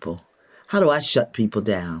bully people? How do I shut people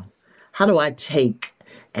down? How do I take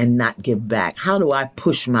and not give back? How do I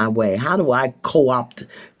push my way? How do I co-opt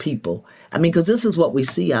people? I mean, because this is what we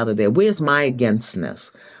see out of there. Where's my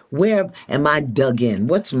againstness? Where am I dug in?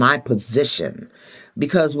 What's my position?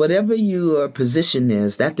 Because whatever your position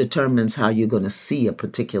is, that determines how you're going to see a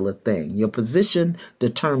particular thing. Your position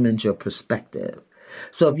determines your perspective.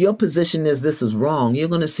 So if your position is this is wrong, you're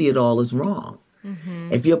going to see it all as wrong.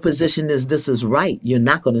 Mm-hmm. If your position is this is right, you're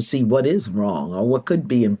not going to see what is wrong or what could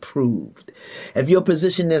be improved. If your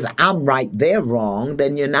position is I'm right, they're wrong,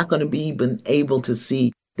 then you're not going to be even able to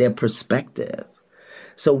see their perspective.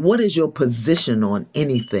 So what is your position on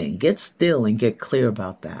anything? Get still and get clear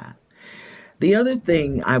about that. The other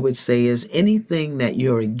thing I would say is anything that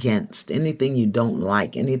you're against, anything you don't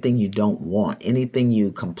like, anything you don't want, anything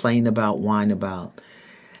you complain about, whine about,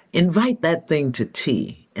 invite that thing to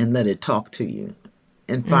tea and let it talk to you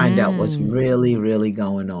and find out what's really, really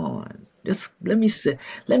going on. Just let me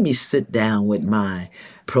sit down with my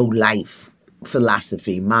pro-life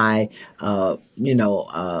philosophy, my,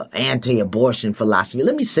 anti-abortion philosophy.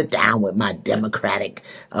 Let me sit down with my democratic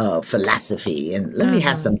philosophy and let me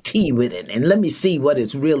have some tea with it and let me see what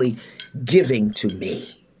it's really giving to me.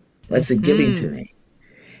 What's it giving to me?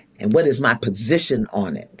 And what is my position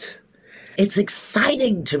on it? It's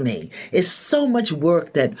exciting to me. It's so much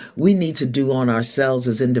work that we need to do on ourselves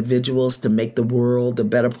as individuals to make the world a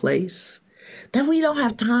better place, that we don't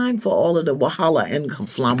have time for all of the wahala and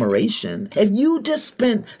conglomeration. If you just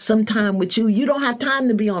spent some time with you don't have time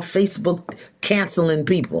to be on Facebook canceling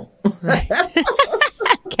people.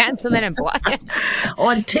 Canceling and blocking.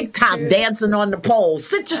 On TikTok dancing on the pole.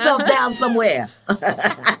 Sit yourself down somewhere.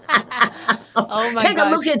 Oh my Take a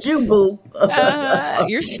look at you, boo.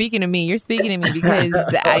 You're speaking to me. You're speaking to me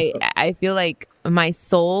because I feel like my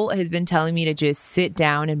soul has been telling me to just sit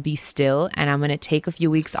down and be still, and I'm going to take a few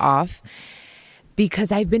weeks off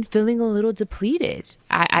because I've been feeling a little depleted.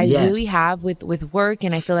 I really have with work,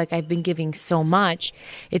 and I feel like I've been giving so much.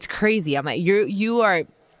 It's crazy. I'm like, you are...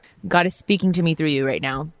 God is speaking to me through you right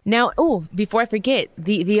now. Now, before I forget,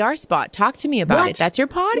 the R Spot, talk to me about it. That's your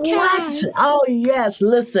podcast. What? Oh, yes.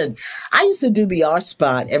 Listen, I used to do the R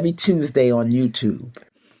Spot every Tuesday on YouTube,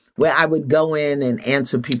 where I would go in and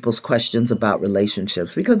answer people's questions about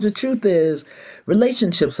relationships. Because the truth is,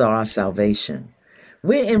 relationships are our salvation.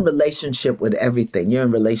 We're in relationship with everything. You're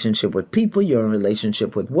in relationship with people. You're in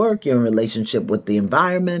relationship with work. You're in relationship with the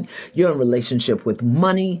environment. You're in relationship with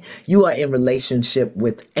money. You are in relationship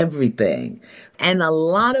with everything. And a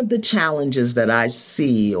lot of the challenges that I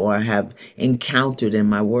see or have encountered in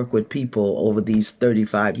my work with people over these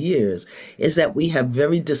 35 years is that we have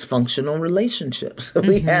very dysfunctional relationships. Mm-hmm.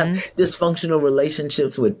 We have dysfunctional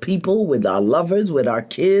relationships with people, with our lovers, with our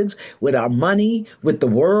kids, with our money, with the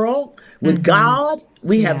world, with God.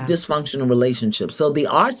 We have dysfunctional relationships. So the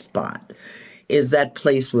R Spot is that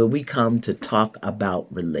place where we come to talk about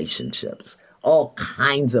relationships. All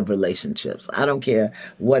kinds of relationships. I don't care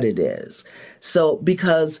what it is. So,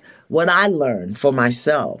 because what I learned for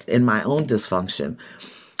myself in my own dysfunction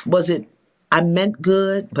was I meant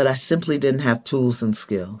good, but I simply didn't have tools and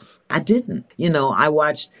skills. I didn't. I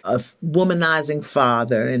watched a womanizing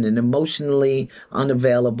father and an emotionally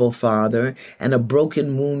unavailable father and a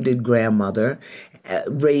broken, wounded grandmother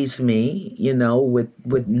raise me,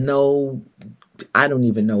 with no... I don't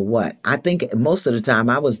even know what. I think most of the time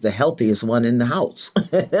I was the healthiest one in the house.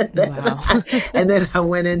 Wow. And then I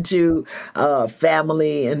went into a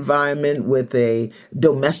family environment with a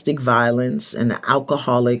domestic violence and an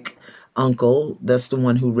alcoholic uncle. That's the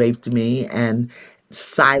one who raped me, and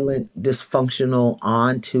silent, dysfunctional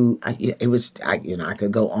aunt who, I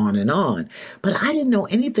could go on and on. But I didn't know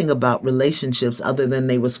anything about relationships other than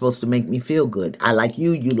they were supposed to make me feel good. I like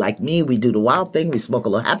you, you like me, we do the wild thing, we smoke a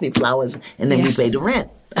little happy flowers, and then we pay the rent.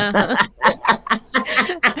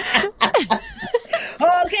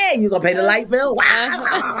 Okay, hey, you gonna pay the light bill?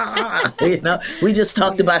 Wow. You know, we just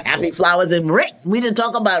talked about happy flowers and rent. We didn't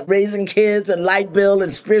talk about raising kids and light bill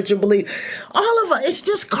and spiritual belief. All of it, it's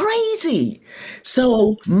just crazy.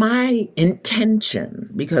 So my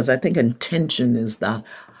intention, because I think intention is the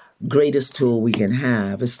greatest tool we can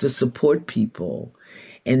have, is to support people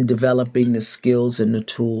in developing the skills and the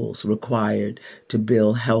tools required to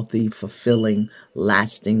build healthy, fulfilling,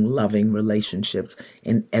 lasting, loving relationships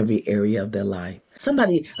in every area of their life.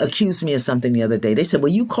 Somebody accused me of something the other day. They said,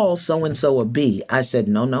 well, you call so-and-so a B. I said,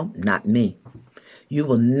 no, not me. You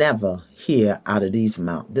will never hear out of this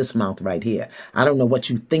mouth right here. I don't know what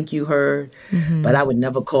you think you heard, but I would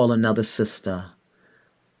never call another sister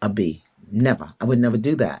a B. Never. I would never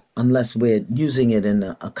do that unless we're using it in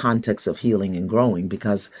a context of healing and growing,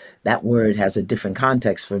 because that word has a different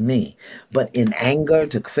context for me. But in anger,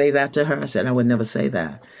 to say that to her, I said I would never say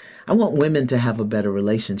that. I want women to have a better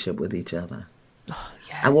relationship with each other. Oh,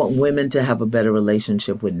 yes. I want women to have a better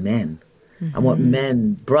relationship with men. I want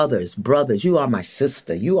men, brothers, you are my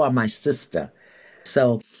sister. You are my sister.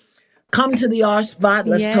 So come to the R Spot.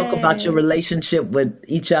 Let's talk about your relationship with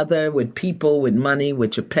each other, with people, with money,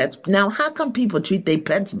 with your pets. Now, how come people treat their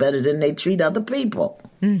pets better than they treat other people?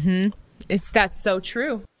 That's so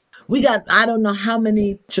true. We got, I don't know how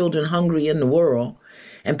many children hungry in the world,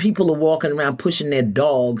 and people are walking around pushing their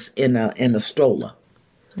dogs in a stroller.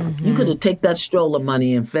 You could have taken that stroller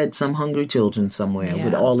money and fed some hungry children somewhere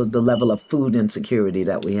with all of the level of food insecurity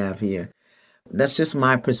that we have here. That's just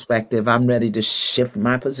my perspective. I'm ready to shift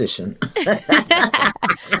my position.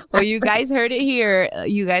 Well, you guys heard it here.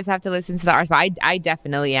 You guys have to listen to the R Spot. I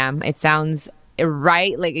definitely am. It sounds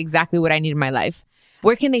right, like exactly what I need in my life.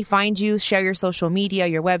 Where can they find you? Share your social media,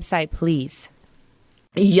 your website, please.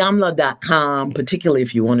 Iyanla.com, particularly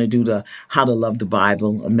if you want to do the How to Love the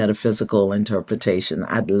Bible, a metaphysical interpretation.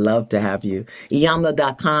 I'd love to have you.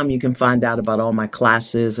 Iyanla.com, you can find out about all my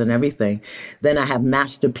classes and everything. Then I have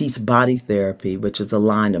Masterpiece Body Therapy, which is a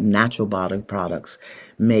line of natural body products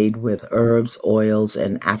made with herbs, oils,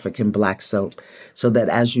 and African black soap, so that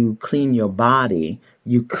as you clean your body,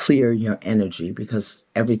 you clear your energy, because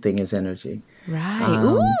everything is energy.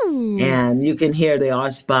 Right. And you can hear the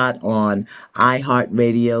R Spot on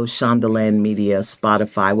iHeartRadio, Shondaland Media,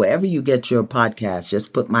 Spotify, wherever you get your podcast.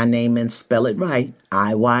 Just put my name in, spell it right,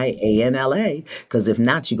 Iyanla, because if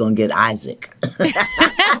not, you're going to get Isaac.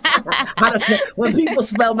 I don't know. When people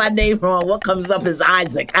spell my name wrong, what comes up is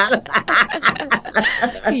Isaac.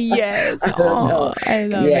 Yes. I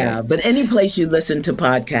love it. But any place you listen to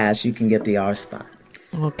podcasts, you can get the R Spot.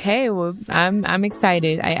 Okay, well, I'm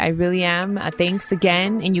excited. I really am. Thanks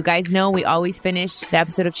again. And you guys know we always finish the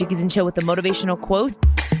episode of Chiquis and Chill with a motivational quote.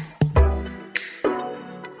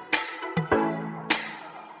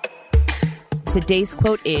 Today's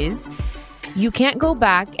quote is, "You can't go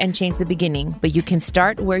back and change the beginning, but you can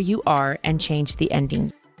start where you are and change the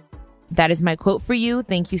ending." That is my quote for you.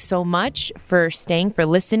 Thank you so much for staying, for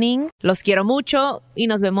listening. Los quiero mucho y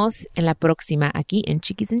nos vemos en la próxima aquí en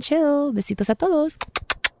Chiquis and Chill. Besitos a todos.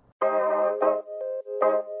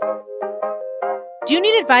 Do you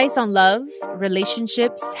need advice on love,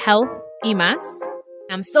 relationships, health, y más?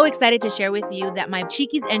 I'm so excited to share with you that my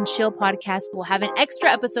Chiquis and Chill podcast will have an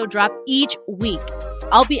extra episode drop each week.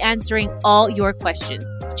 I'll be answering all your questions.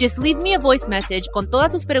 Just leave me a voice message con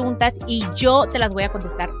todas tus preguntas y yo te las voy a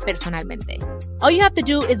contestar personalmente. All you have to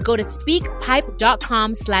do is go to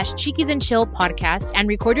speakpipe.com/Chiquis and Chill podcast and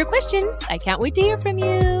record your questions. I can't wait to hear from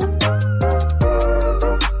you.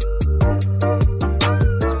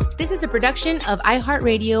 This is a production of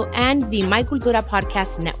iHeartRadio and the My Cultura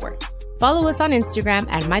Podcast Network. Follow us on Instagram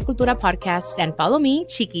at My Cultura Podcast and follow me,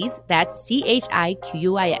 Chiquis, that's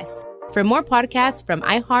CHIQUIS. For more podcasts from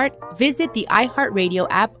iHeart, visit the iHeartRadio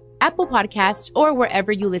app, Apple Podcasts, or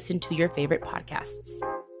wherever you listen to your favorite podcasts.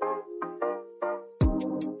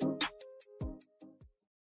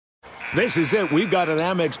 This is it. We've got an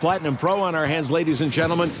Amex Platinum Pro on our hands, ladies and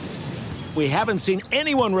gentlemen. We haven't seen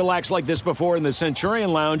anyone relax like this before in the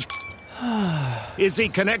Centurion Lounge. Is he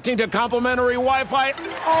connecting to complimentary Wi-Fi?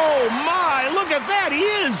 Oh, my! Look at that! He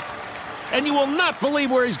is! And you will not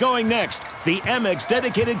believe where he's going next. The Amex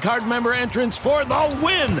dedicated card member entrance for the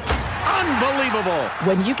win. Unbelievable.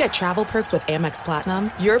 When you get travel perks with Amex Platinum,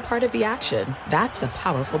 you're part of the action. That's the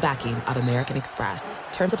powerful backing of American Express.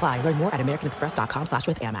 Terms apply. Learn more at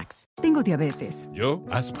americanexpress.com/withAmex. Tengo diabetes. Yo,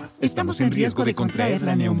 asma. Estamos en riesgo de contraer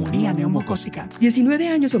la neumonía neumocócica. 19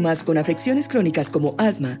 años o más con afecciones crónicas como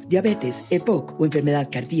asma, diabetes, EPOC o enfermedad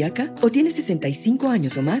cardíaca, o tienes 65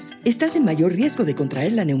 años o más, estás en mayor riesgo de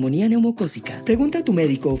contraer la neumonía neumocócica. Pregunta a tu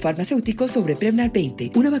médico o farmacéutico sobre Prevnar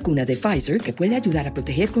 20, una vacuna de Pfizer que puede ayudar a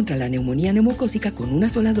proteger contra la neumonía neumocócica con una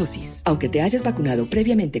sola dosis. Aunque te hayas vacunado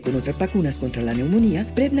previamente con otras vacunas contra la neumonía,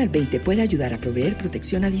 Prevnar 20 puede ayudar a proveer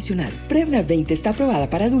protección adicional. Prevnar 20 está aprobada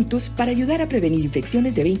para adultos para ayudar a prevenir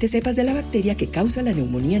infecciones de 20 cepas de la bacteria que causa la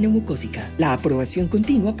neumonía neumocócica. La aprobación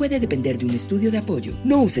continua puede depender de un estudio de apoyo.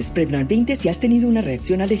 No uses Prevnar 20 si has tenido una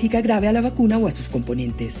reacción alérgica grave a la vacuna o a sus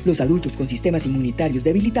componentes. Los adultos con sistemas inmunitarios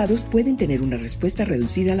debilitados pueden tener una respuesta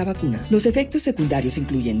reducida a la vacuna. Los efectos secundarios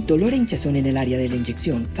incluyen dolor e hinchazón en el área de la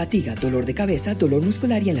inyección, fatiga, dolor de cabeza, dolor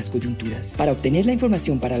muscular y en las coyunturas. Para obtener la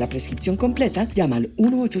información para la prescripción completa, llama al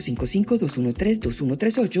 1-855-213-2138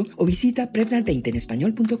 o visita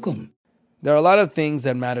Prevnar20enespañol.com. There are a lot of things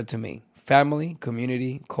that matter to me: family,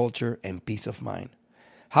 community, culture, and peace of mind.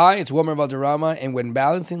 Hi, it's Wilmer Valderrama, and when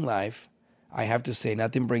balancing life, I have to say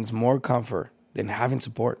nothing brings more comfort than having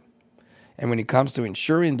support. And when it comes to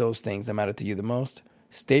ensuring those things that matter to you the most,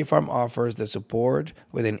 State Farm offers the support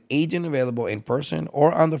with an agent available in person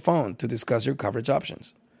or on the phone to discuss your coverage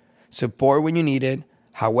options. Support when you need it,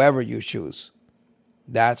 however you choose.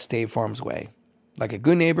 That's State Farm's way. Like a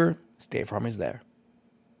good neighbor, State Farm is there.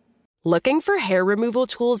 Looking for hair removal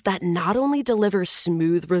tools that not only deliver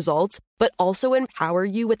smooth results, but also empower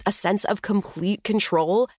you with a sense of complete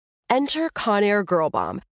control? Enter Conair Girl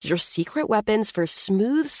Bomb, your secret weapons for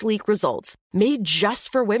smooth, sleek results, made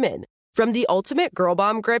just for women. From the ultimate Girl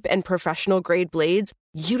Bomb grip and professional-grade blades,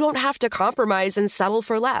 you don't have to compromise and settle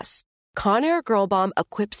for less. Conair Girl Bomb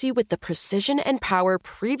equips you with the precision and power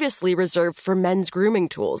previously reserved for men's grooming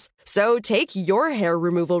tools. So take your hair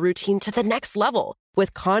removal routine to the next level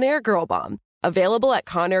with Conair Girl Bomb. Available at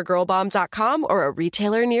ConairGirlBomb.com or a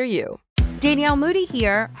retailer near you. Danielle Moody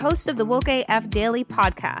here, host of the Woke AF Daily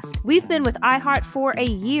podcast. We've been with iHeart for a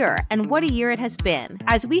year, and what a year it has been.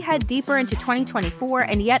 As we head deeper into 2024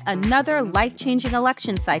 and yet another life-changing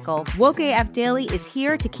election cycle, Woke AF Daily is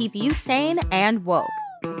here to keep you sane and woke.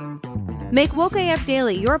 Make Woke AF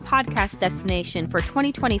Daily your podcast destination for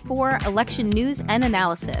 2024 election news and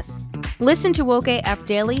analysis. Listen to Woke AF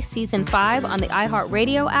Daily Season 5 on the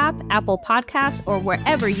iHeartRadio app, Apple Podcasts, or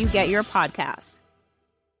wherever you get your podcasts.